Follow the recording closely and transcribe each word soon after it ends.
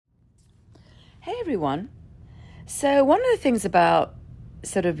Hey everyone. So one of the things about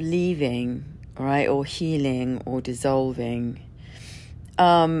sort of leaving, right, or healing or dissolving,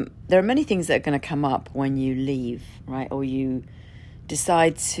 there are many things that are going to come up when you leave, right, or you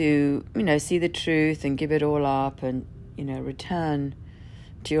decide to, see the truth and give it all up and, return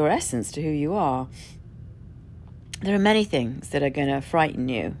to your essence, to who you are. There are many things that are going to frighten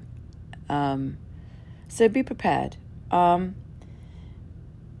you. So be prepared.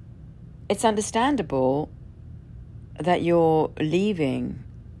 It's understandable that you're leaving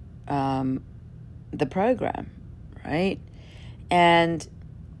the program, right? And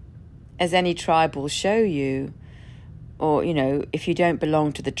as any tribe will show you, or, if you don't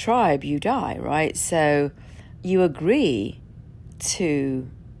belong to the tribe, you die, right? So you agree to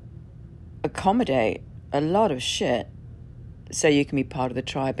accommodate a lot of shit so you can be part of the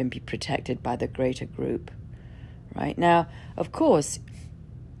tribe and be protected by the greater group, right? Now, of course,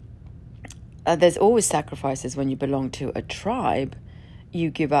 there's always sacrifices when you belong to a tribe. You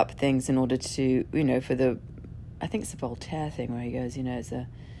give up things in order to, I think it's the Voltaire thing where he goes, it's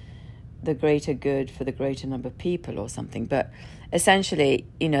the greater good for the greater number of people or something. But essentially,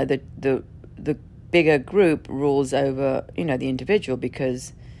 the bigger group rules over, the individual,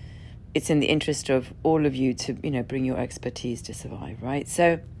 because it's in the interest of all of you to, bring your expertise to survive, right?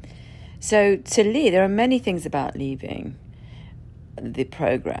 So to leave, there are many things about leaving the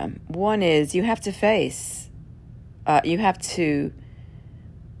program. One is you have to face, you have to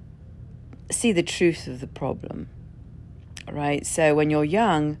see the truth of the problem, right? So when you're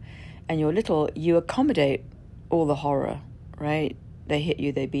young and you're little, you accommodate all the horror, right? They hit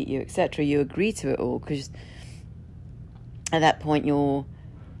you, they beat you, etc. You agree to it all because at that point you're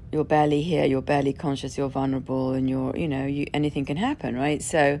barely here, you're barely conscious, you're vulnerable, and anything can happen, right?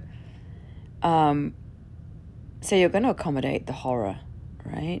 So you're going to accommodate the horror,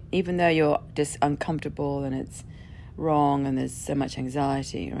 right? Even though you're just uncomfortable and it's wrong and there's so much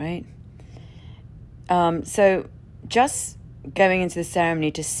anxiety, right? So just going into the ceremony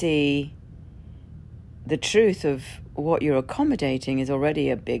to see the truth of what you're accommodating is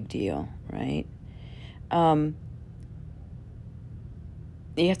already a big deal, right?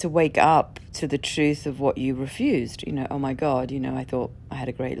 You have to wake up to the truth of what you refused. Oh my God, I thought I had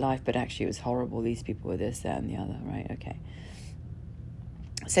a great life, but actually it was horrible. These people were this, that, and the other, right? Okay.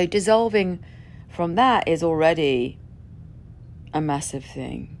 So dissolving from that is already a massive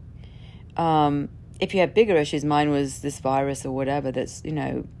thing. If you have bigger issues, mine was this virus or whatever that's,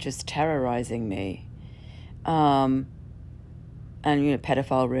 just terrorizing me. And,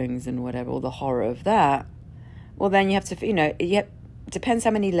 pedophile rings and whatever, all the horror of that. Well, then you have to, it depends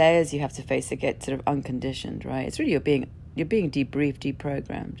how many layers you have to face to get sort of unconditioned, right? It's really you're being debriefed,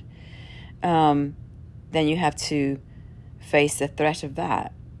 deprogrammed. Then you have to face the threat of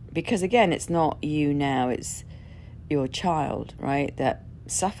that. Because again, it's not you now, it's your child, right, that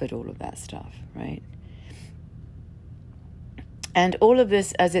suffered all of that stuff, right? And all of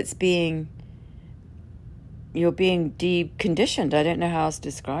this as you're being deconditioned. I don't know how else to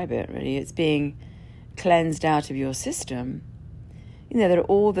describe it, really. It's being cleansed out of your system. There are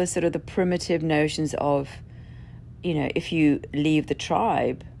all the sort of the primitive notions of, if you leave the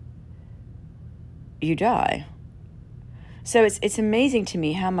tribe, you die. So it's amazing to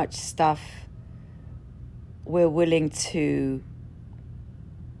me how much stuff we're willing to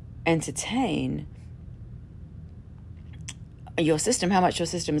entertain how much your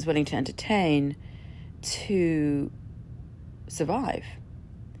system is willing to entertain to survive.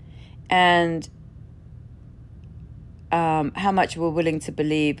 And how much we're willing to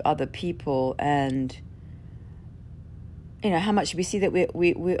believe other people, and how much we see that we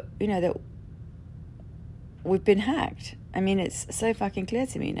that we've been hacked. I mean, it's so fucking clear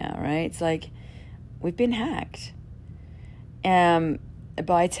to me now, right? It's like we've been hacked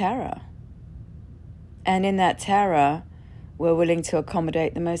by terror, and in that terror, we're willing to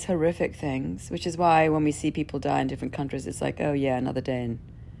accommodate the most horrific things. Which is why when we see people die in different countries, it's like, oh yeah, another day,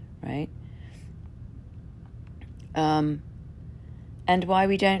 right? And why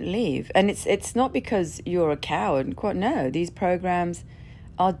we don't leave. And it's not because you're a coward. Quite no, these programs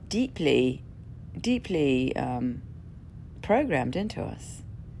are deeply, deeply programmed into us.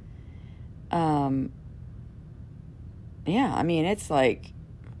 Yeah, I mean, it's like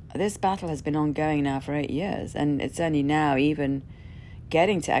this battle has been ongoing now for 8 years, and it's only now even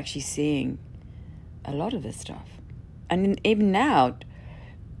getting to actually seeing a lot of this stuff. And even now,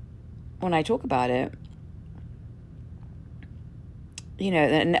 when I talk about it,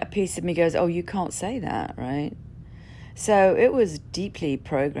 and a piece of me goes, oh, you can't say that, right? So it was deeply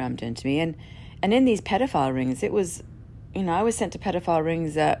programmed into me. And in these pedophile rings, it was, I was sent to pedophile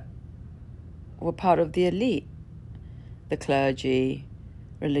rings that were part of the elite, the clergy,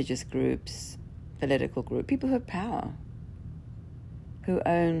 religious groups, political group, people who have power, who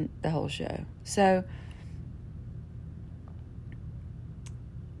own the whole show. So,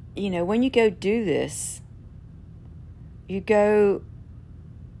 when you go do this, you go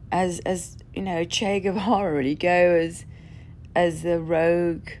as Che Guevara, you go as the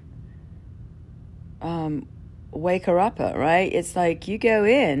rogue waker-upper, right? It's like you go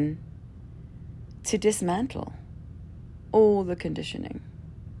in to dismantle all the conditioning,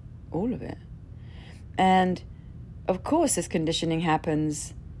 all of it. And of course this conditioning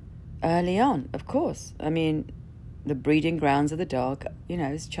happens early on, of course. I mean, the breeding grounds of the dog,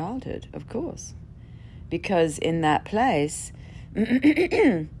 is childhood, of course. Because in that place,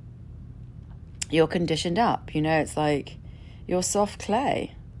 you're conditioned up. It's like you're soft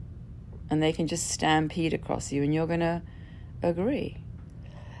clay, and they can just stampede across you, and you're going to agree.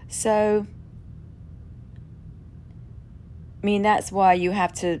 So, that's why you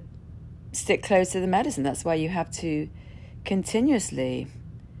have to stick close to the medicine. That's why you have to continuously,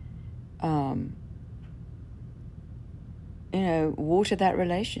 water that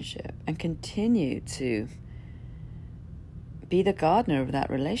relationship and continue to be the gardener of that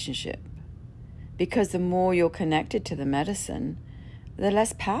relationship. Because the more you're connected to the medicine, the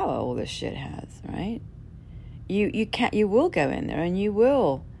less power all this shit has, right? You will go in there and you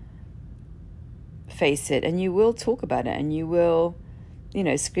will face it and you will talk about it and you will,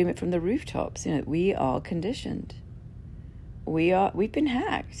 scream it from the rooftops. We are conditioned. We've been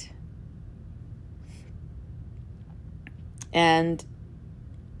hacked. And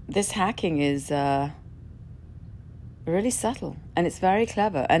this hacking is really subtle, and it's very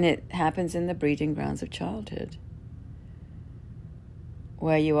clever, and it happens in the breeding grounds of childhood,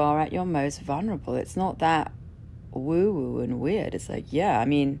 where you are at your most vulnerable. It's not that woo-woo and weird. It's like,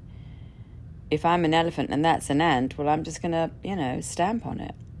 if I'm an elephant and that's an ant, well, I'm just going to, stamp on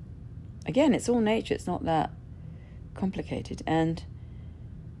it. Again, it's all nature. It's not that complicated. And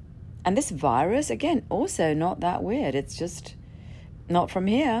this virus, again, also not that weird. It's just not from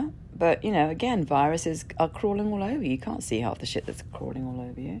here. But, again, viruses are crawling all over you. You can't see half the shit that's crawling all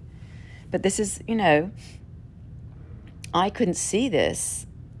over you. But this is, I couldn't see this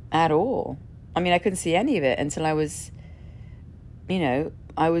at all. I couldn't see any of it until I was, I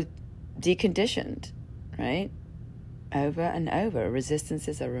was deconditioned, right? Over and over.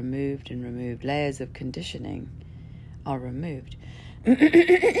 Resistances are removed and removed. Layers of conditioning are removed.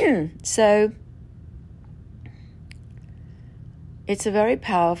 So, it's a very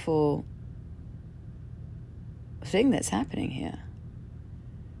powerful thing that's happening here.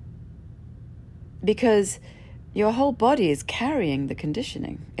 Because your whole body is carrying the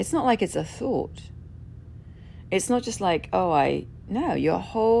conditioning. It's not like it's a thought. It's not just like, no, your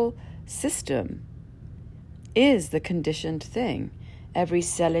whole system is the conditioned thing. Every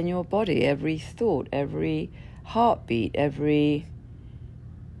cell in your body, every thought, every heartbeat, every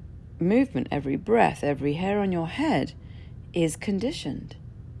movement, every breath, every hair on your head is conditioned.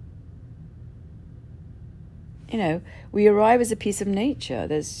 We arrive as a piece of nature.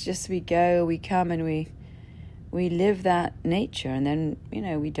 There's just, we go, we come, and we live that nature, and then,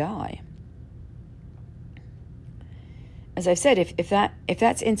 we die. As I've said, if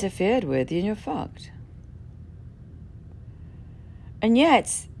that's interfered with, then you're fucked. And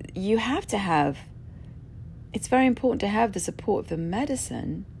it's very important to have the support of the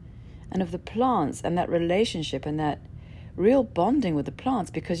medicine and of the plants and that relationship and that real bonding with the plants,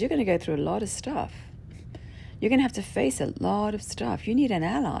 because you're going to go through a lot of stuff. You're going to have to face a lot of stuff. You need an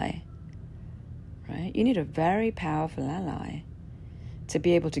ally, right? You need a very powerful ally to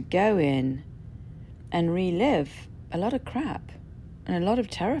be able to go in and relive a lot of crap and a lot of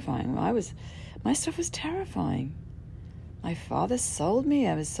terrifying. My stuff was terrifying. My father sold me.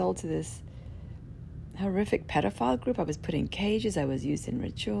 I was sold to this horrific pedophile group. I was put in cages. I was used in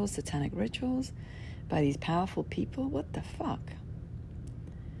rituals, satanic rituals, by these powerful people. What the fuck?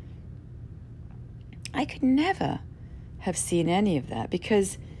 I could never have seen any of that,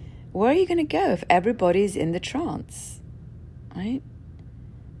 because where are you going to go if everybody's in the trance, right?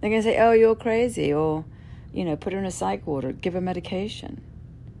 They're going to say, oh, you're crazy, or, put her in a psych ward or give her medication,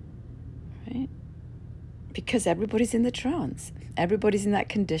 right? Because everybody's in the trance. Everybody's in that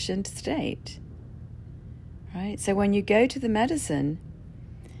conditioned state, right? So when you go to the medicine,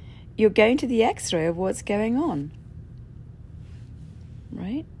 you're going to the X-ray of what's going on,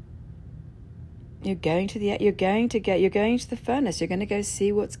 right? You're going to the furnace. You're going to go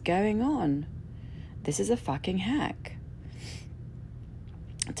see what's going on. This is a fucking hack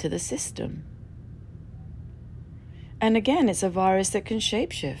to the system. And again, it's a virus that can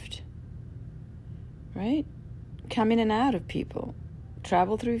shapeshift. right? Come in and out of people,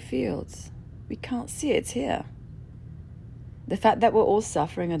 travel through fields. We can't see it, it's here. The fact that we're all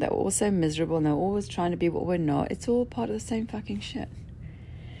suffering and that we're all so miserable and they're always trying to be what we're not, it's all part of the same fucking shit.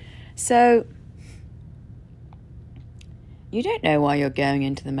 So, you don't know why you're going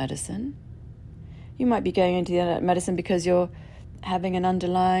into the medicine. You might be going into the medicine because you're having an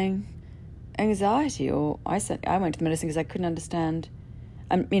underlying anxiety, or I went to the medicine because I couldn't understand.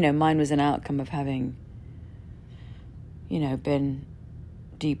 Mine was an outcome of having, been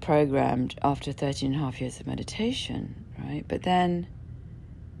deprogrammed after 13 and a half years of meditation, right? But then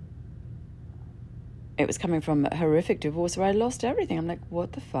it was coming from a horrific divorce where I lost everything. I'm like,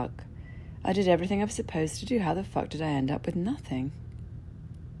 what the fuck? I did everything I was supposed to do. How the fuck did I end up with nothing?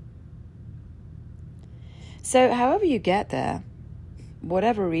 So however you get there,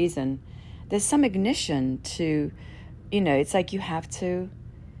 whatever reason, there's some ignition to, it's like you have to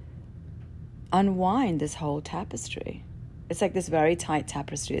unwind this whole tapestry. It's like this very tight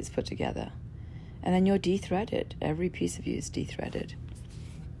tapestry that's put together. And then you're de-threaded. Every piece of you is de-threaded.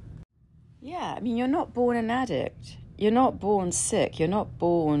 Yeah, you're not born an addict. You're not born sick. You're not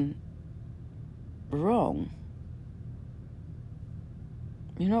born wrong.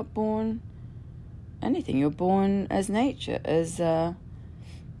 You're not born anything. You're born as nature, you're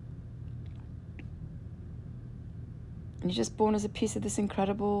just born as a piece of this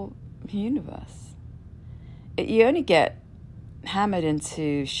incredible universe. You only get hammered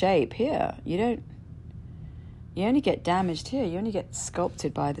into shape here. You only get damaged here. You only get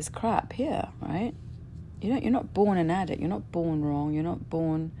sculpted by this crap here, right? You're not born an addict. You're not born wrong. You're not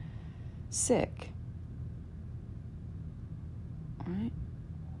born sick. Right?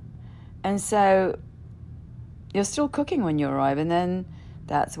 And so you're still cooking when you arrive, and then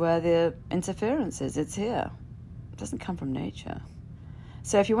that's where the interference is. It's here. It doesn't come from nature.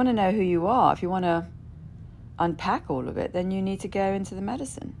 So if you want to know who you are, if you want to unpack all of it, then you need to go into the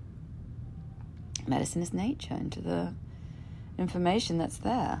medicine. Medicine is nature, into the information that's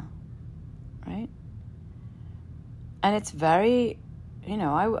there, right? And it's very,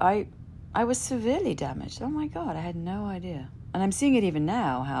 I was severely damaged. Oh my God, I had no idea. And I'm seeing it even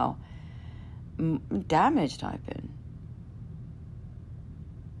now, how damaged I've been.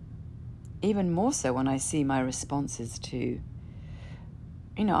 Even more so when I see my responses to,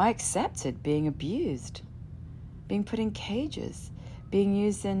 I accepted being abused, being put in cages, being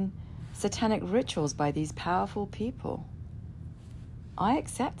used in satanic rituals by these powerful people. I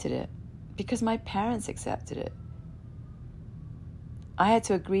accepted it because my parents accepted it. I had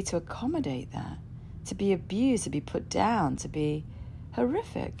to agree to accommodate that, to be abused, to be put down, to be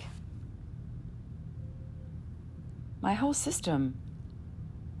horrific. My whole system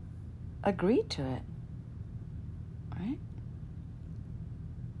agreed to it, right?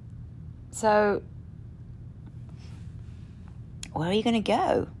 So, where are you going to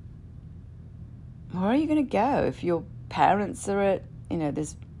go? Where are you going to go if your parents are at,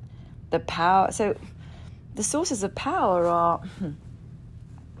 there's the power. So, the sources of power are,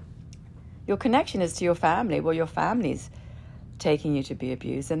 your connection is to your family. Well, your family's taking you to be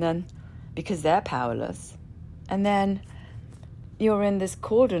abused, and then, because they're powerless, and then you're in this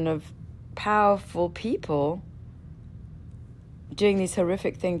cauldron of powerful people doing these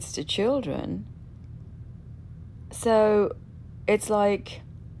horrific things to children. So it's like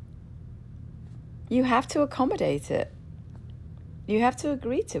you have to accommodate it. You have to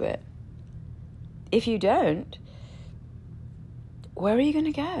agree to it. If you don't, where are you going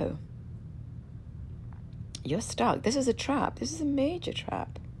to go? You're stuck. This is a trap. This is a major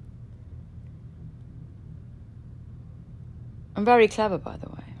trap. I'm very clever, by the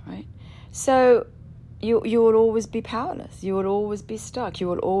way, right? So you will always be powerless. You will always be stuck. You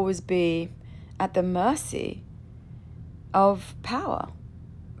will always be at the mercy of power.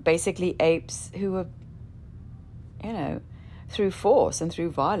 Basically, apes who are, through force and through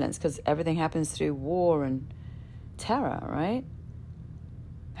violence, because everything happens through war and terror, right?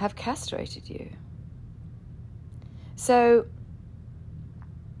 Have castrated you. So,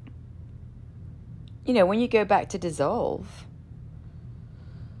 when you go back to dissolve,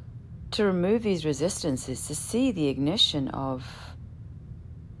 to remove these resistances, to see the ignition of,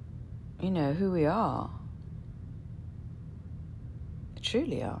 who we are,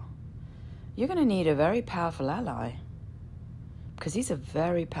 truly are, you're going to need a very powerful ally, because these are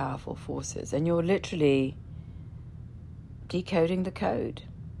very powerful forces, and you're literally decoding the code.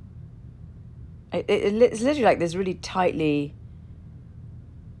 It's literally like this really tightly,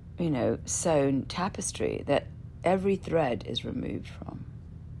 sewn tapestry that every thread is removed from.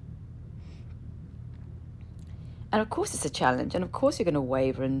 And of course it's a challenge, and of course you're going to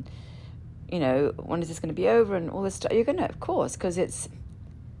waver and, you know, when is this going to be over and all this stuff? You're going to, of course, because it's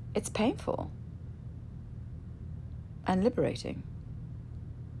painful and liberating.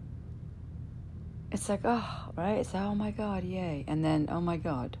 It's like, oh, right? It's like, oh my God, yay. And then, oh my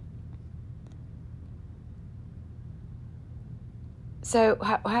God. So,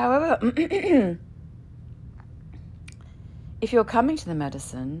 however, if you're coming to the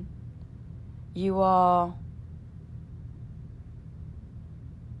medicine, you are,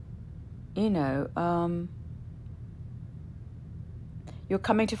 you know, you're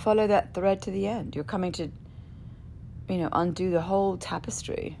coming to follow that thread to the end. You're coming to, you know, undo the whole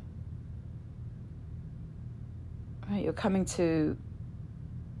tapestry. Right? You're coming to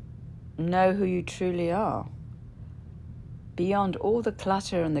know who you truly are. Beyond all the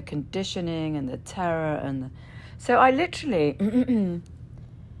clutter and the conditioning and the terror and the... So I literally,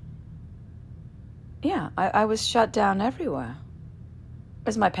 yeah, I was shut down everywhere. It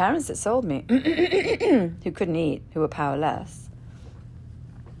was my parents that sold me, who couldn't eat, who were powerless.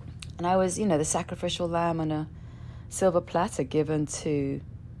 And I was, you know, the sacrificial lamb on a silver platter given to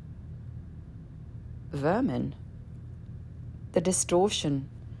vermin. The distortion.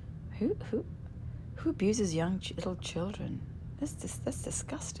 Who abuses young little children? That's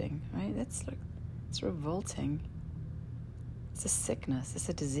disgusting, right? It's revolting. It's a sickness. It's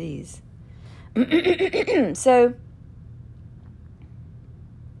a disease. So,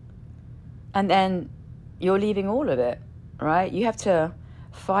 and then you're leaving all of it, right? You have to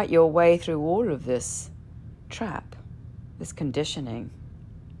fight your way through all of this trap, this conditioning.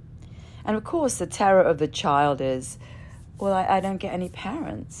 And of course, the terror of the child is, well, I don't get any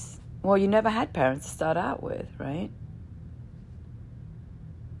parents. Well, you never had parents to start out with, right?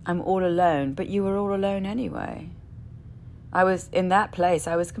 I'm all alone, but you were all alone anyway. I was in that place,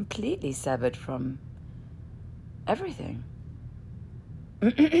 I was completely severed from everything.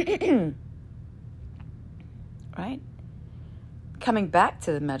 Right? Coming back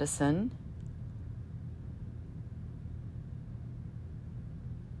to the medicine,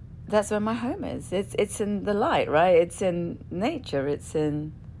 that's where my home is. It's in the light, right? It's in nature. It's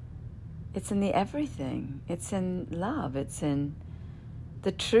in the everything. It's in love. It's in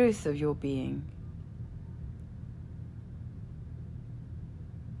the truth of your being.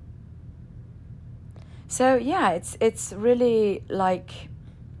 So yeah, it's really like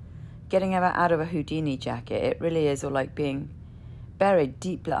getting out of a Houdini jacket. It really is, or like being buried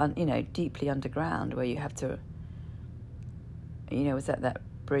deeply, deeply underground, where you have to, was that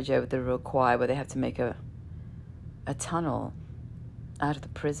bridge over the River Kwai where they have to make a tunnel out of the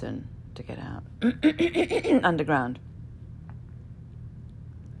prison to get out underground.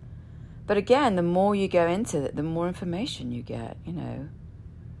 But again, the more you go into it, the more information you get,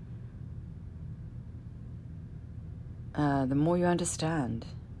 the more you understand.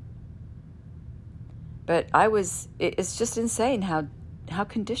 But it's just insane how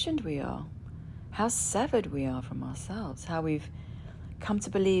conditioned we are, how severed we are from ourselves, how we've come to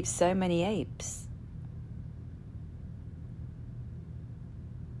believe so many apes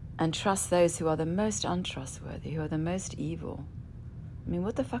and trust those who are the most untrustworthy, who are the most evil. I mean,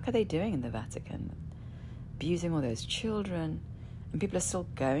 what the fuck are they doing in the Vatican? Abusing all those children, and people are still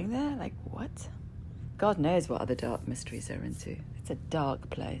going there? Like, what? God knows what other dark mysteries they're into. It's a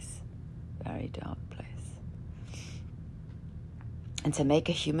dark place. Very dark place. And to make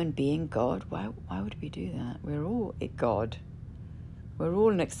a human being God, why would we do that? We're all God. We're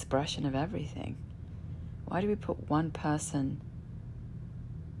all an expression of everything. Why do we put one person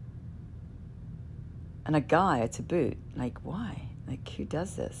and a guy to boot? Like, why? Like, who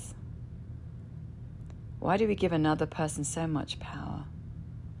does this? Why do we give another person so much power?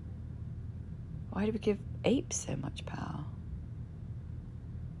 Why do we give apes so much power?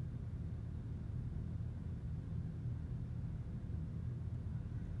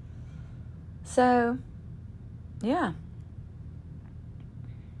 So, yeah.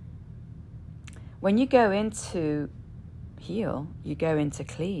 When you go into heal, you go into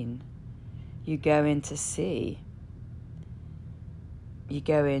clean, you go into see, you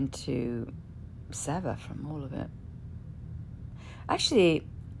go into sever from all of it. Actually,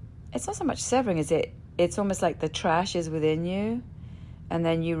 it's not so much severing as it's almost like the trash is within you, and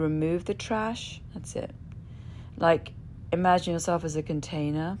then you remove the trash. That's it. Like, imagine yourself as a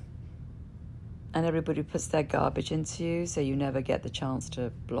container, and everybody puts their garbage into you, so you never get the chance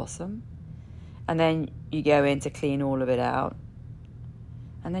to blossom. And then you go in to clean all of it out,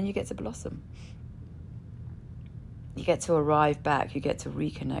 and then you get to blossom. You get to arrive back. You get to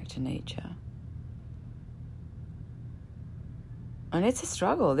reconnect to nature. And it's a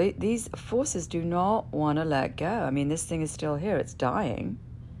struggle. These forces do not want to let go. I mean, this thing is still here. It's dying.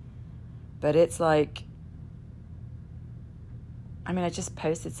 But it's like, I mean, I just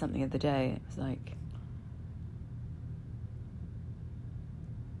posted something the other day. It was like,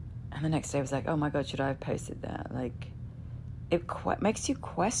 and the next day I was like, oh my God, should I have posted that? Like, it makes you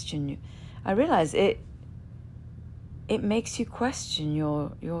question. I realize it makes you question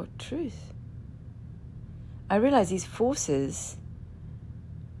your truth. I realize these forces,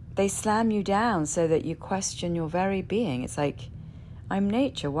 they slam you down so that you question your very being. It's like, I'm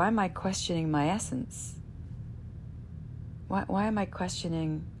nature. Why am I questioning my essence? Why am I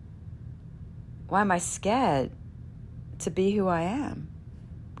questioning? Why am I scared to be who I am?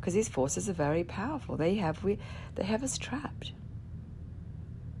 Because these forces are very powerful. They have us trapped.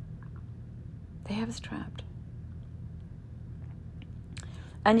 They have us trapped.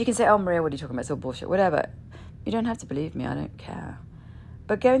 And you can say, oh, Maria, what are you talking about? It's all bullshit. Whatever. You don't have to believe me. I don't care.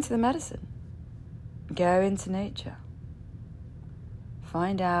 But go into the medicine. Go into nature.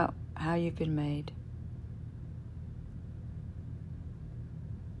 Find out how you've been made.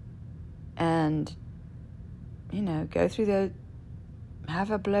 And, go through have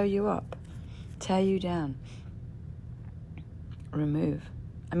her blow you up. Tear you down. Remove.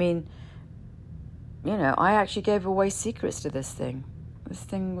 I mean, I actually gave away secrets to this thing. This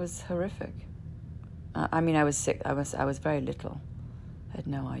thing was horrific. I was sick. I was very little. I had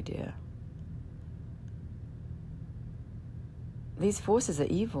no idea. These forces are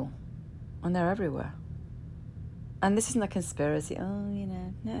evil, and they're everywhere. And this isn't a conspiracy. Oh,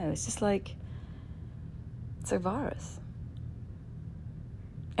 no. It's just like, it's a virus.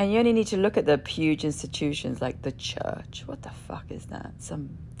 And you only need to look at the huge institutions like the church. What the fuck is that?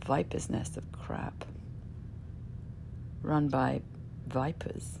 Some viper's nest of crap. Run by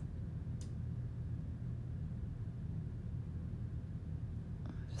vipers.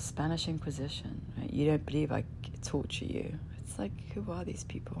 Spanish Inquisition. Right? You don't believe I torture you. It's like, who are these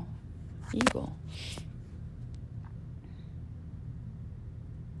people? Evil.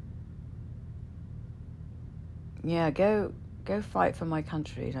 Yeah, go fight for my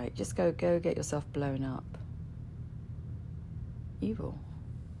country. Like, just go get yourself blown up. Evil.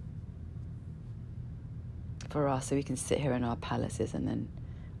 For us, so we can sit here in our palaces and then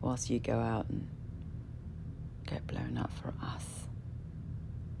whilst you go out and get blown up for us.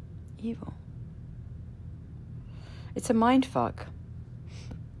 Evil. It's a mind fuck.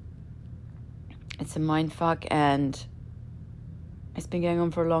 It's a mind fuck, and it's been going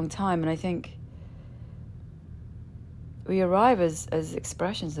on for a long time, and I think we arrive as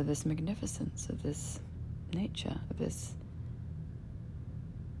expressions of this magnificence, of this nature, of this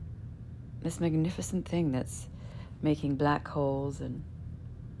magnificent thing that's making black holes and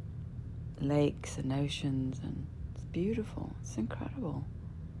lakes and oceans, and it's beautiful. It's incredible.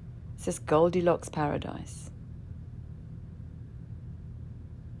 It's this Goldilocks paradise.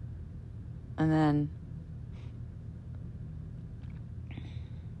 And then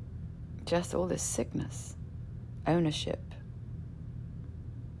just all this sickness, ownership.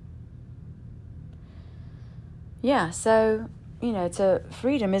 Yeah, so,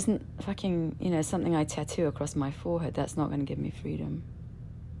 freedom isn't fucking, something I tattoo across my forehead. That's not going to give me freedom.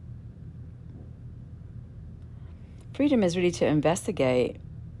 Freedom is really to investigate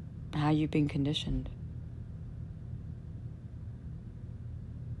how you've been conditioned.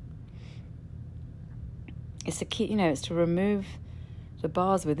 It's to keep, it's to remove the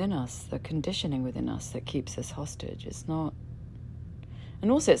bars within us, the conditioning within us that keeps us hostage. It's not,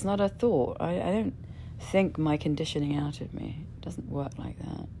 and also it's not a thought. I don't think my conditioning out of me. It doesn't work like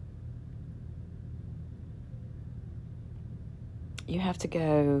that. You have to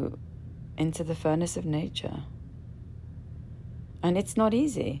go into the furnace of nature. And it's not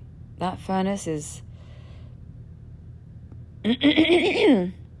easy. That furnace is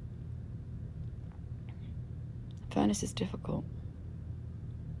furnace is difficult.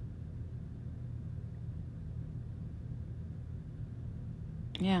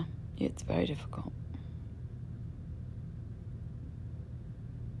 Yeah, it's very difficult.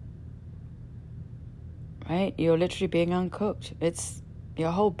 Right? You're literally being uncooked. It's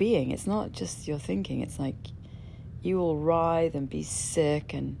your whole being. It's not just your thinking. It's like you will writhe and be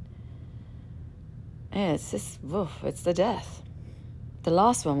sick, and it's just, it's the death. The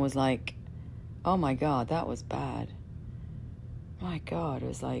last one was like, oh my God, that was bad. My God, it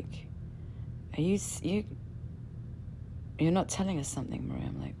was like, you're not telling us something, Maria.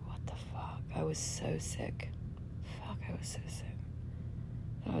 I'm like, what the fuck? I was so sick. Fuck, I was so sick.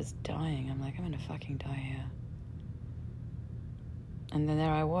 I was dying. I'm like, I'm gonna fucking die here. And then there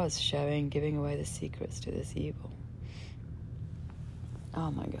I was, giving away the secrets to this evil.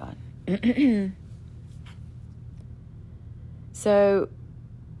 Oh my God. So,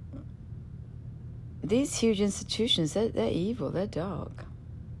 these huge institutions, they're evil, they're dark.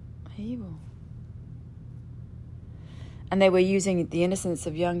 They're evil. And they were using the innocence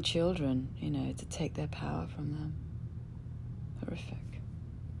of young children, to take their power from them. Horrific.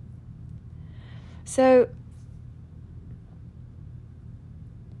 So,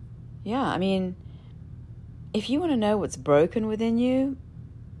 yeah, I mean, if you want to know what's broken within you,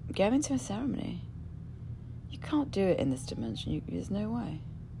 go into a ceremony. You can't do it in this dimension. There's no way.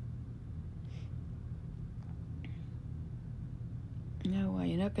 No way.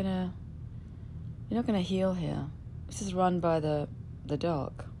 You're not gonna heal here. This is run by the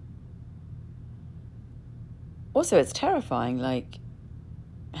dark. Also, it's terrifying. Like,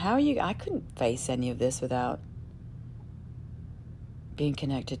 how are you? I couldn't face any of this without being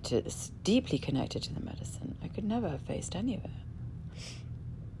deeply connected to the medicine. I could never have faced any of it.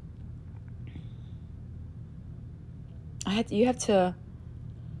 You have to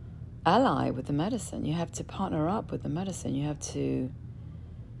ally with the medicine. You have to partner up with the medicine. You have to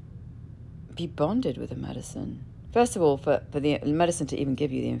be bonded with the medicine. First of all, for the medicine to even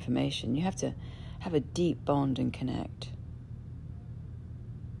give you the information, you have to have a deep bond and connect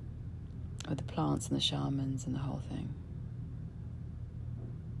with the plants and the shamans and the whole thing.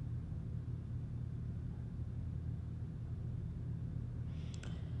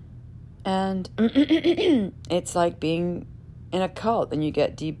 And it's like being in a cult and you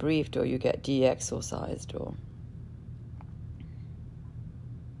get debriefed or you get de-exorcised or...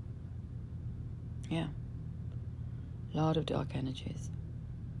 Yeah. A lot of dark energies.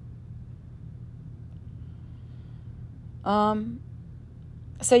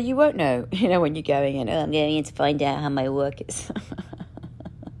 So you won't know, when you're going in, I'm going in to find out how my work is.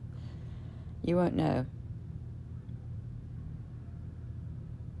 You won't know.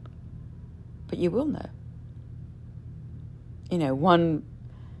 But you will know.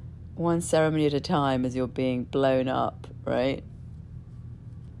 One ceremony at a time as you're being blown up, right?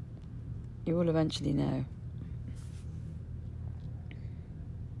 You will eventually know.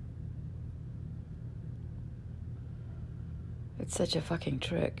 It's such a fucking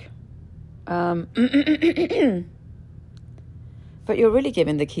trick. But you're really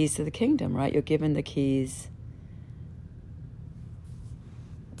given the keys to the kingdom, right? You're given the keys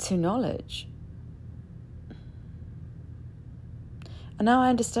to knowledge. And now I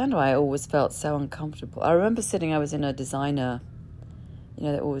understand why I always felt so uncomfortable. I remember I was in a designer,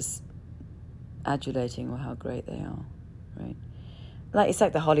 they're always adulating how great they are, right? It's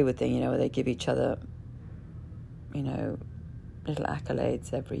like the Hollywood thing, where they give each other, little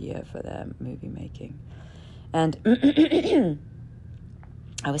accolades every year for their movie making. And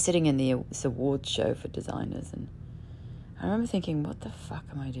I was sitting in this awards show for designers, and I remember thinking, what the fuck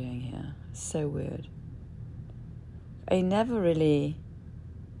am I doing here? It's so weird. I never really...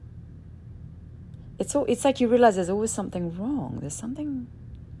 It's like you realize there's always something wrong. There's something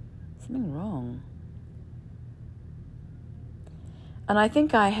wrong. And I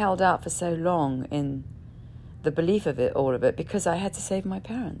think I held out for so long in the belief of all of it, because I had to save my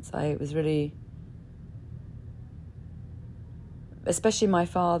parents. It was really... Especially my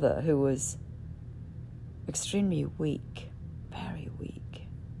father, who was extremely weak, very weak.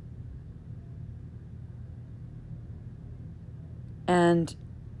 And,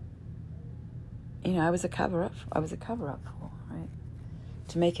 I was a cover-up for, right?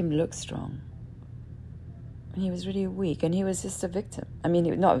 To make him look strong. And he was really weak, and he was just a victim. I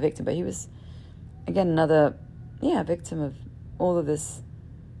mean, not a victim, but he was, again, another, victim of all of this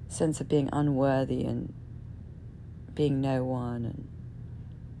sense of being unworthy and being no one. And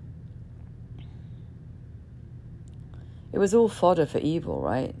it was all fodder for evil,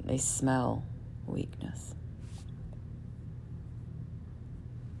 right? They smell weakness.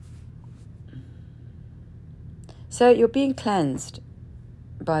 So you're being cleansed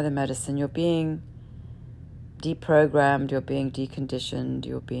by the medicine. You're being deprogrammed. You're being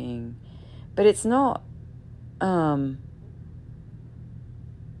deconditioned. But it's not...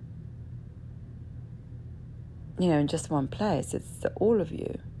 in just one place. It's all of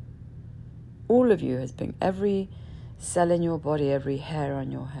you. All of you has been... Every cell in your body, every hair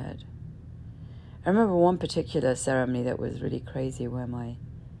on your head. I remember one particular ceremony that was really crazy where my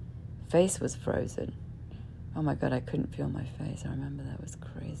face was frozen. Oh my God, I couldn't feel my face. I remember that was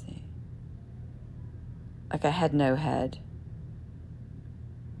crazy. Like I had no head.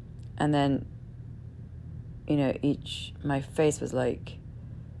 And then, my face was like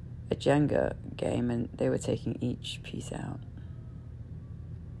a Jenga game, and they were taking each piece out.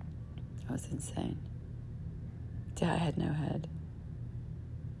 That was insane. I had no head.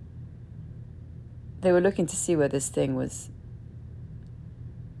 They were looking to see where this thing was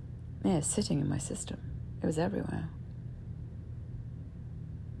Yeah, sitting in my system. It was everywhere.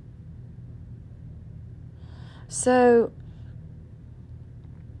 So,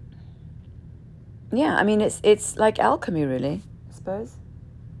 yeah, I mean, it's like alchemy, really, I suppose.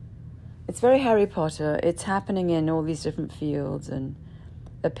 It's very Harry Potter. It's happening in all these different fields and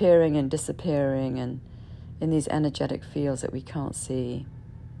appearing and disappearing and in these energetic fields that we can't see.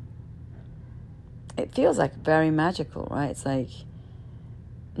 It feels like very magical, right? It's like,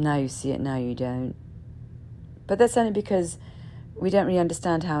 now you see it, now you don't. But that's only because we don't really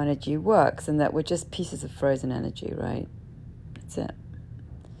understand how energy works and that we're just pieces of frozen energy, right? That's it.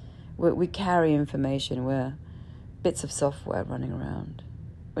 We carry information. We're bits of software running around,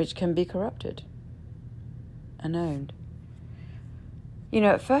 which can be corrupted and owned. You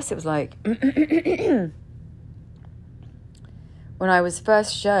know, at first it was like, when I was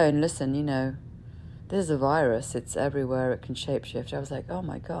first shown, listen, you know, this is a virus. It's everywhere. It can shapeshift. I was like, oh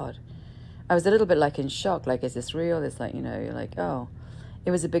my God. I was a little bit like in shock. Like, is this real? It's like, you know, you're like, oh,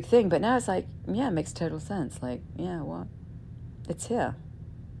 it was a big thing. But now it's like, yeah, it makes total sense. Like, yeah, what? It's here.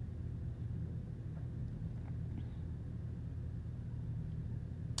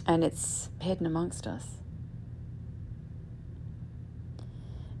 And it's hidden amongst us.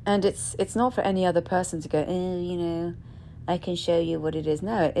 And it's not for any other person to go, you know, I can show you what it is.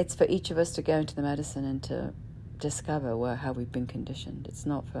 No, it's for each of us to go into the medicine and to discover how we've been conditioned. It's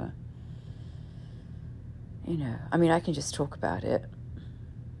not for, you know, I mean, I can just talk about it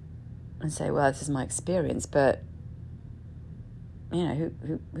and say, well, this is my experience, but, you know,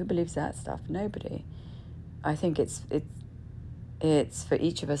 who believes that stuff? Nobody. I think it's for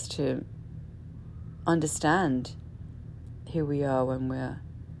each of us to understand who we are when we're,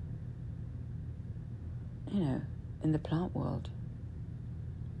 you know, in the plant world.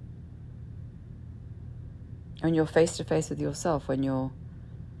 When you're face to face with yourself, when your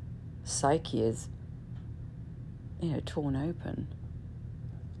psyche is, you know, torn open.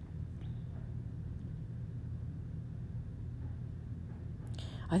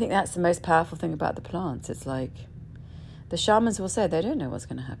 I think that's the most powerful thing about the plants. It's like, the shamans will say they don't know what's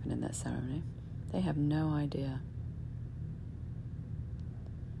going to happen in that ceremony. They have no idea.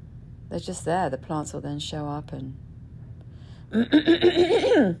 They're just there. The plants will then show up and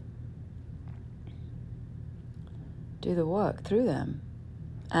do the work through them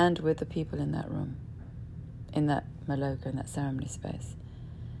and with the people in that room, in that maloka, in that ceremony space.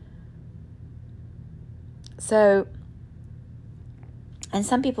 So, and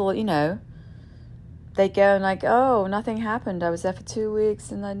some people, you know, they go and like, oh, nothing happened. I was there for 2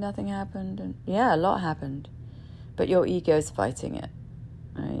 weeks and then nothing happened. And yeah, a lot happened. But your ego's fighting it,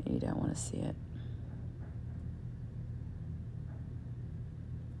 right? You don't want to see it.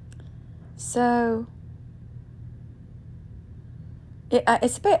 So, I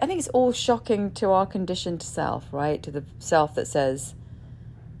think it's all shocking to our conditioned self, right? To the self that says,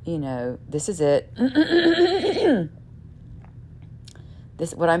 you know, this is it.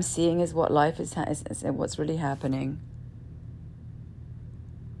 This, what I'm seeing is what life is what's really happening.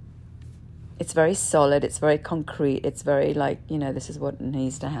 It's very solid. It's very concrete. It's very like, you know, this is what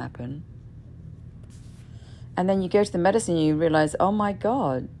needs to happen. And then you go to the medicine and you realize, oh my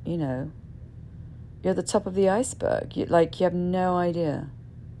God, you know, you're the top of the iceberg. You have no idea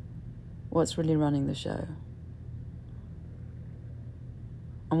what's really running the show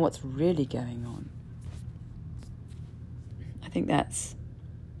and what's really going on. I think that's...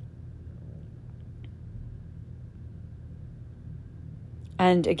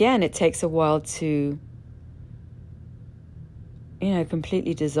 And again, it takes a while to, you know,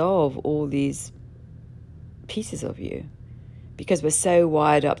 completely dissolve all these pieces of you, because we're so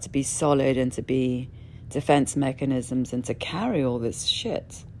wired up to be solid and to be defense mechanisms and to carry all this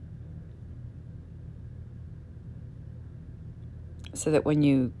shit. So that when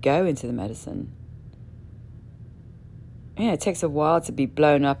you go into the medicine, yeah, it takes a while to be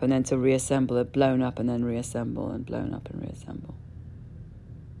blown up and then to reassemble it, blown up and then reassemble and blown up and reassemble.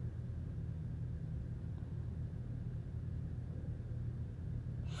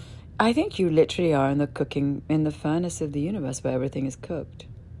 I think you literally are in the furnace of the universe where everything is cooked.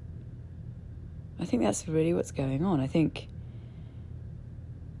 I think that's really what's going on. I think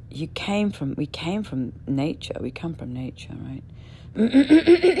we came from nature. We come from nature, right?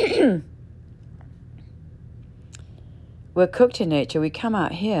 We're cooked in nature. We come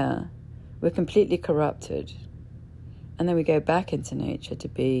out here, we're completely corrupted. And then we go back into nature to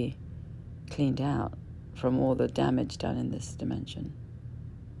be cleaned out from all the damage done in this dimension.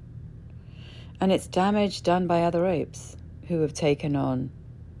 And it's damage done by other apes who have taken on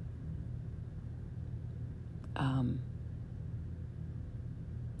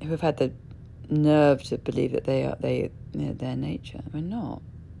who have had the nerve to believe that they're nature. We're not.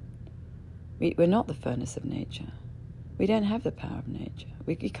 We're not the furnace of nature. We don't have the power of nature.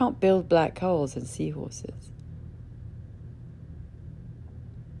 You can't build black holes and seahorses.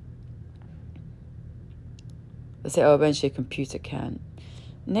 They say, oh, eventually a computer can.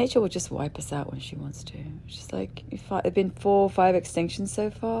 Nature will just wipe us out when she wants to. It's just like, there have been 4 or 5 extinctions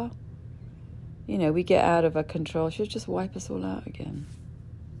so far. You know, we get out of our control. She'll just wipe us all out again.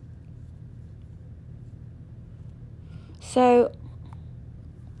 So,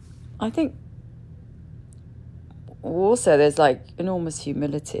 I think also there's like enormous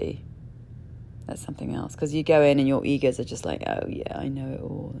humility. That's something else. Because you go in and your egos are just like, oh yeah, I know it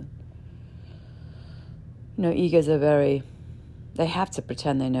all. You know, egos are they have to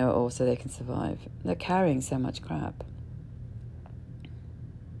pretend they know it all so they can survive. They're carrying so much crap.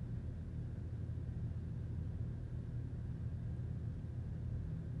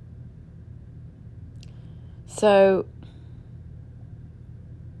 So,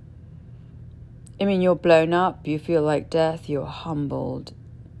 I mean, you're blown up, you feel like death, you're humbled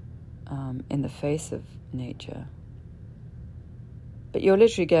in the face of nature. But you're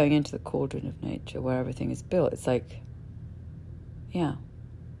literally going into the cauldron of nature where everything is built. It's like, yeah.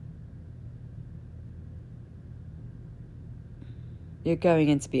 You're going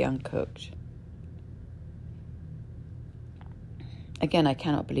in to be uncooked. Again, I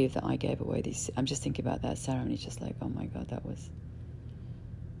cannot believe that I gave away these. I'm just thinking about that ceremony, just like, oh my God, that was.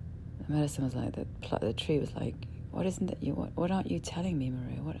 The medicine was like, the tree was like, what isn't that you? What aren't you telling me,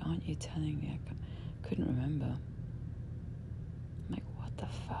 Maria? What aren't you telling me? I couldn't remember. I'm like, what the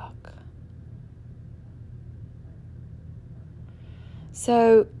fuck?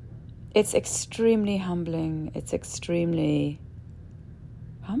 So, it's extremely humbling. It's extremely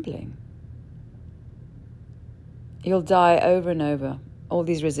humbling. You'll die over and over. All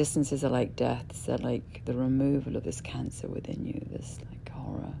these resistances are like deaths. They're like the removal of this cancer within you, this like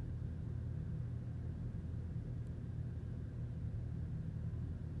horror.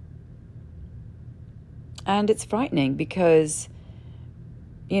 And it's frightening because,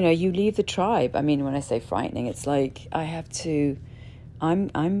 you know, you leave the tribe. I mean, when I say frightening, it's like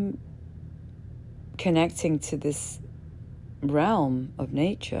I'm connecting to this realm of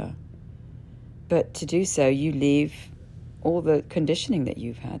nature. But to do so, you leave all the conditioning that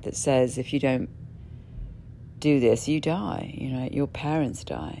you've had that says if you don't do this, you die. You know, your parents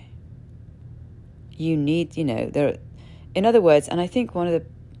die. You need, you know, in other words, and I think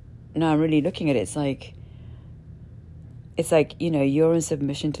now I'm really looking at it, it's like, you know, you're in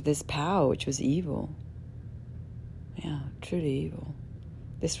submission to this power, which was evil. Yeah, truly evil.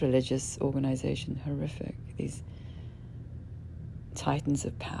 This religious organization, horrific. These titans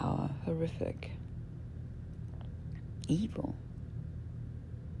of power, horrific. Evil.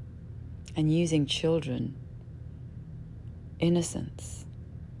 And using children, innocence,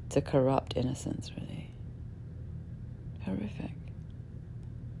 to corrupt innocence, really. Horrific.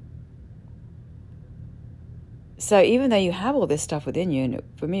 So even though you have all this stuff within you, and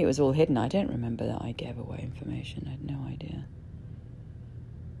for me it was all hidden, I don't remember that I gave away information. I had no idea.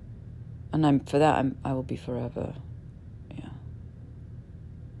 And I will be forever, yeah.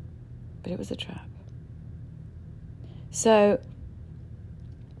 But it was a trap. So,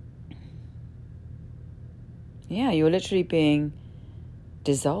 yeah, you're literally being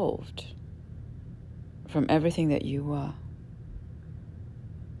dissolved from everything that you were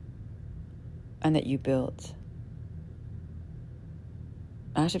and that you built.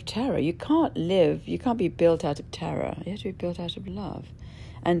 Out of terror. You can't be built out of terror. You have to be built out of love.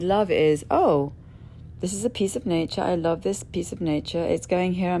 And love is, oh, this is a piece of nature. I love this piece of nature. It's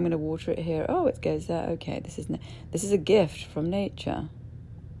going here. I'm going to water it here. Oh, it goes there. Okay, this is a gift from nature.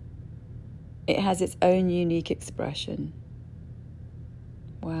 It has its own unique expression.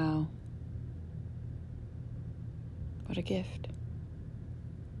 Wow. What a gift.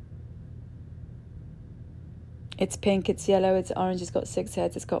 It's pink, it's yellow, it's orange, it's got 6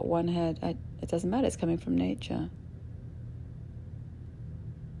 heads, it's got 1 head. It doesn't matter, it's coming from nature.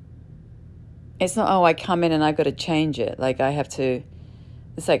 It's not, oh, I come in and I've got to change it. Like I have to,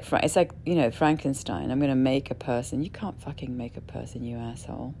 it's like, you know, Frankenstein. I'm going to make a person. You can't fucking make a person, you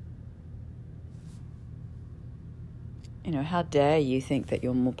asshole. You know, how dare you think that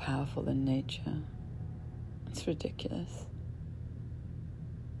you're more powerful than nature? It's ridiculous.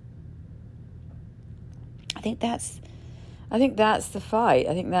 I think that's the fight.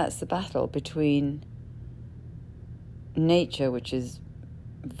 I think that's the battle between nature, which is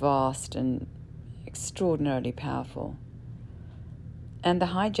vast and extraordinarily powerful, and the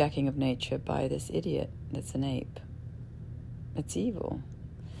hijacking of nature by this idiot that's an ape. It's evil.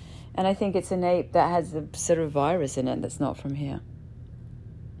 And I think it's an ape that has a sort of virus in it that's not from here.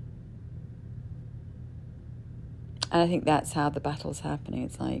 And I think that's how the battle's happening.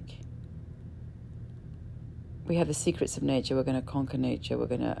 It's like, we have the secrets of nature. We're going to conquer nature. We're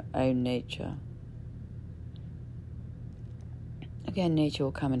going to own nature. Again, nature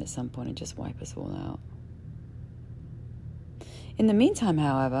will come in at some point and just wipe us all out. In the meantime,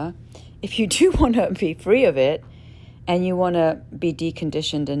 however, if you do want to be free of it, and you want to be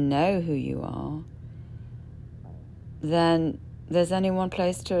deconditioned and know who you are, then there's only one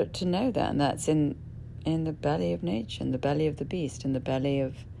place to know that, and that's in the belly of nature, in the belly of the beast, in the belly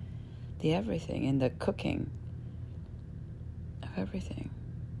of the everything, in the cooking of everything.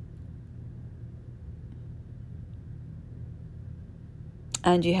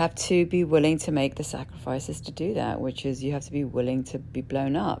 And you have to be willing to make the sacrifices to do that, which is you have to be willing to be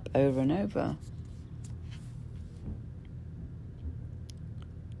blown up over and over.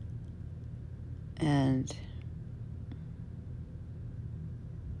 And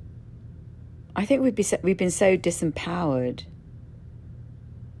I think we've been so disempowered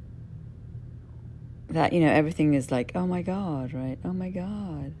that, everything is like, oh my God, right? Oh my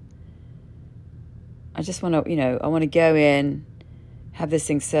God. I just want to, I want to go in, have this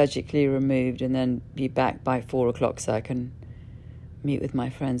thing surgically removed, and then be back by 4:00 so I can meet with my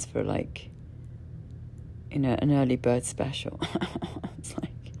friends for an early bird special. It's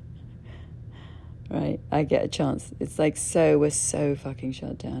like, right? I get a chance. It's like, we're so fucking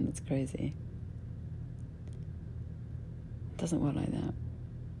shut down. It's crazy. It doesn't work like that.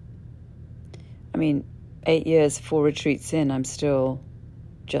 I mean, 8 years, 4 retreats in, I'm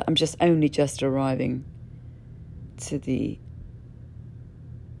only just arriving to the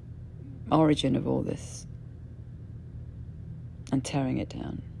origin of all this and tearing it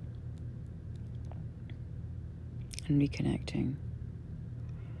down and reconnecting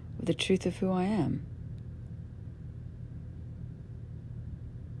with the truth of who I am.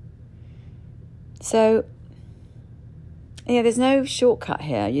 So, there's no shortcut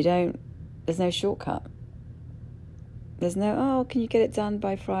here. There's no shortcut. There's no, can you get it done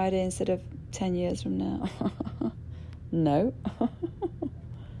by Friday instead of 10 years from now? No.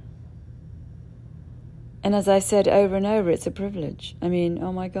 And as I said over and over, it's a privilege. I mean,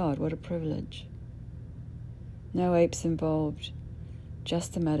 oh my God, what a privilege. No apes involved,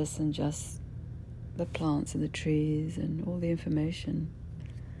 just the medicine, just the plants and the trees and all the information.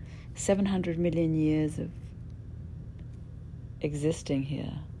 700 million years of existing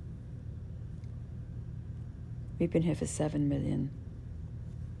here. We've been here for 7 million.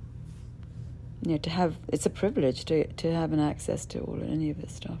 It's a privilege to have an access to any of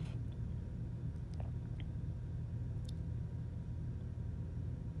this stuff.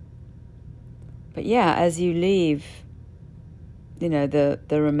 But yeah, as you leave, the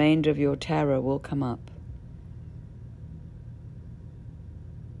remainder of your terror will come up.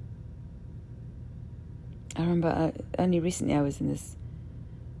 I remember only recently I was in this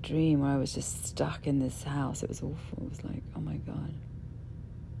dream where I was just stuck in this house. It was awful. It was like, oh my God.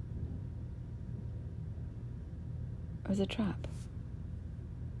 It was a trap.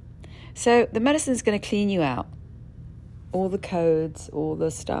 So the medicine's going to clean you out. All the codes, all the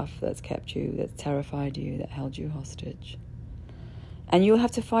stuff that's kept you, that's terrified you, that held you hostage. And you'll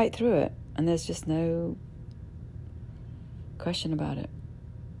have to fight through it. And there's just no question about it.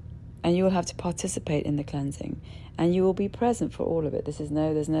 And you will have to participate in the cleansing. And you will be present for all of it. There's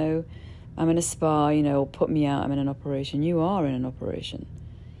no, I'm in a spa, or put me out, I'm in an operation. You are in an operation.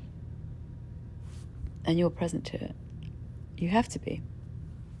 And you're present to it. You have to be.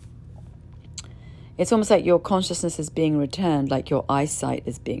 It's almost like your consciousness is being returned, like your eyesight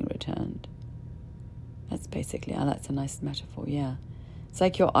is being returned. That's that's a nice metaphor, yeah. It's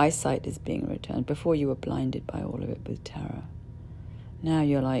like your eyesight is being returned. Before you were blinded by all of it with terror. Now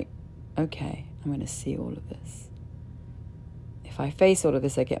you're like, okay, I'm going to see all of this. If I face all of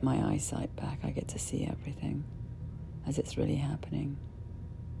this, I get my eyesight back. I get to see everything as it's really happening.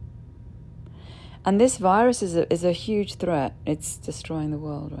 And this virus is a huge threat. It's destroying the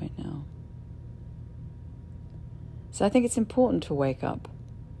world right now. So I think it's important to wake up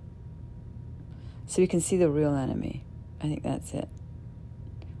so we can see the real enemy. I think that's it.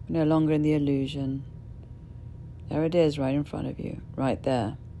 We're no longer in the illusion. There it is, right in front of you, right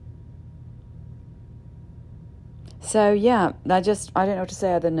there. So yeah, I don't know what to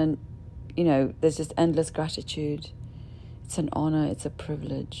say other than, there's just endless gratitude. It's an honor, it's a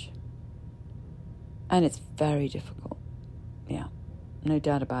privilege. And it's very difficult. Yeah, no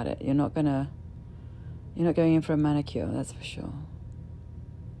doubt about it. You're not going in for a manicure, that's for sure.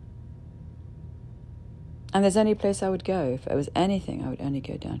 And there's only a place I would go. If it was anything, I would only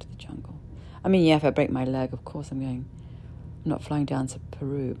go down to the jungle. I mean, yeah, if I break my leg, of course I'm not flying down to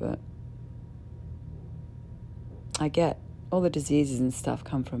Peru, but I get all the diseases and stuff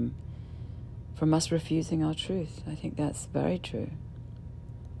come from us refusing our truth. I think that's very true.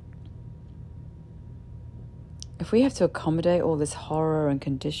 If we have to accommodate all this horror and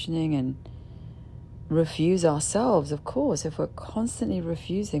conditioning and refuse ourselves, of course, if we're constantly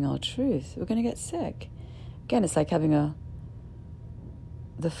refusing our truth, we're going to get sick. Again, it's like having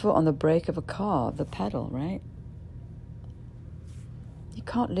the foot on the brake of a car, the pedal, right? You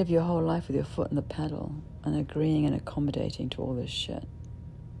can't live your whole life with your foot on the pedal and agreeing and accommodating to all this shit.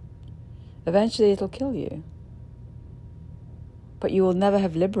 Eventually it'll kill you. But you will never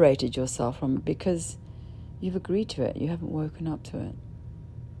have liberated yourself from it because you've agreed to it. You haven't woken up to it.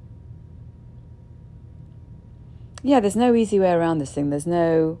 Yeah, there's no easy way around this thing. There's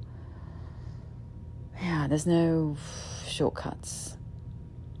no shortcuts.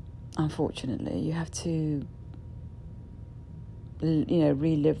 Unfortunately, you have to,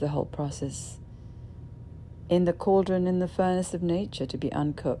 relive the whole process in the cauldron, in the furnace of nature, to be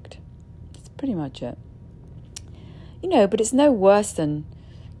uncooked. That's pretty much it. But it's no worse than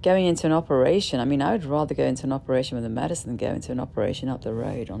going into an operation. I mean, I would rather go into an operation with a medicine than go into an operation up the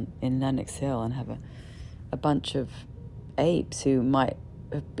road in Lenox Hill and have a bunch of apes who might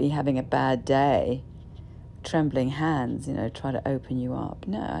be having a bad day, trembling hands, try to open you up.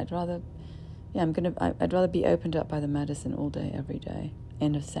 No, I'd rather be opened up by the medicine all day, every day,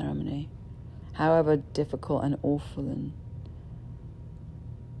 in a ceremony, however difficult and awful and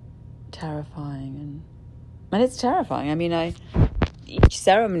terrifying. And it's terrifying. I mean, every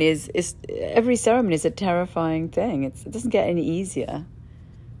ceremony is a terrifying thing. It doesn't get any easier.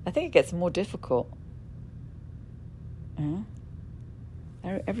 I think it gets more difficult. Yeah.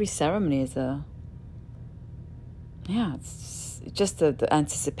 Every ceremony is it's just the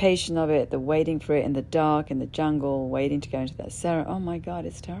anticipation of it, the waiting for it in the dark, in the jungle, waiting to go into that ceremony. Oh my God,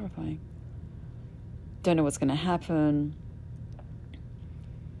 it's terrifying. Don't know what's going to happen.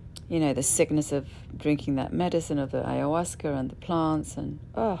 The sickness of drinking that medicine, of the ayahuasca and the plants, and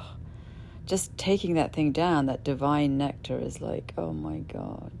just taking that thing down, that divine nectar is like, oh my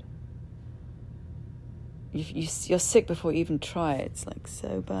God. You're sick before you even try it. It's like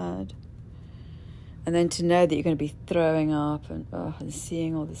so bad. And then to know that you're going to be throwing up and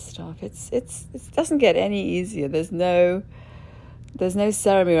seeing all this stuff, it doesn't get any easier. There's no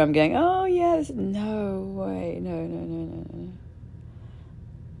ceremony where I'm going, oh yes, no way, no.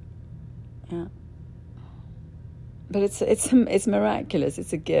 Yeah. But it's miraculous.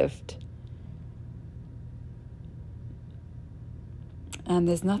 It's a gift. And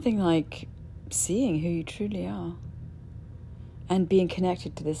there's nothing like seeing who you truly are and being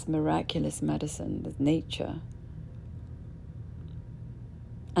connected to this miraculous medicine, this nature,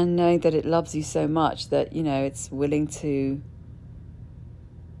 and knowing that it loves you so much that, it's willing to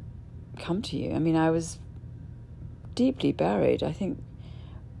come to you. I mean, I was deeply buried. I think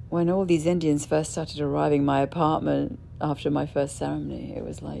when all these Indians first started arriving in my apartment after my first ceremony, it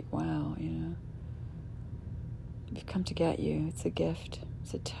was like, wow, we've come to get you. It's a gift.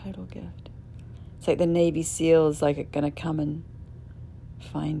 It's a total gift. It's like the Navy SEALs are going to come and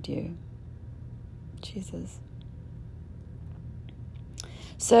find you. Jesus.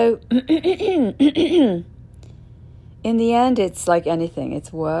 So, in the end, it's like anything.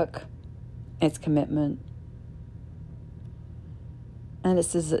 It's work. It's commitment. And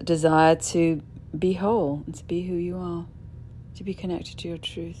it's this desire to be whole and to be who you are, to be connected to your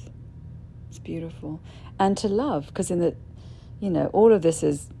truth. It's beautiful. And to love, because all of this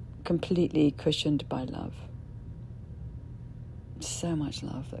is completely cushioned by love. So much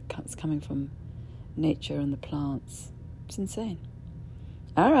love that's coming from nature and the plants. It's insane.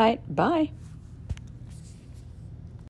 All right, bye.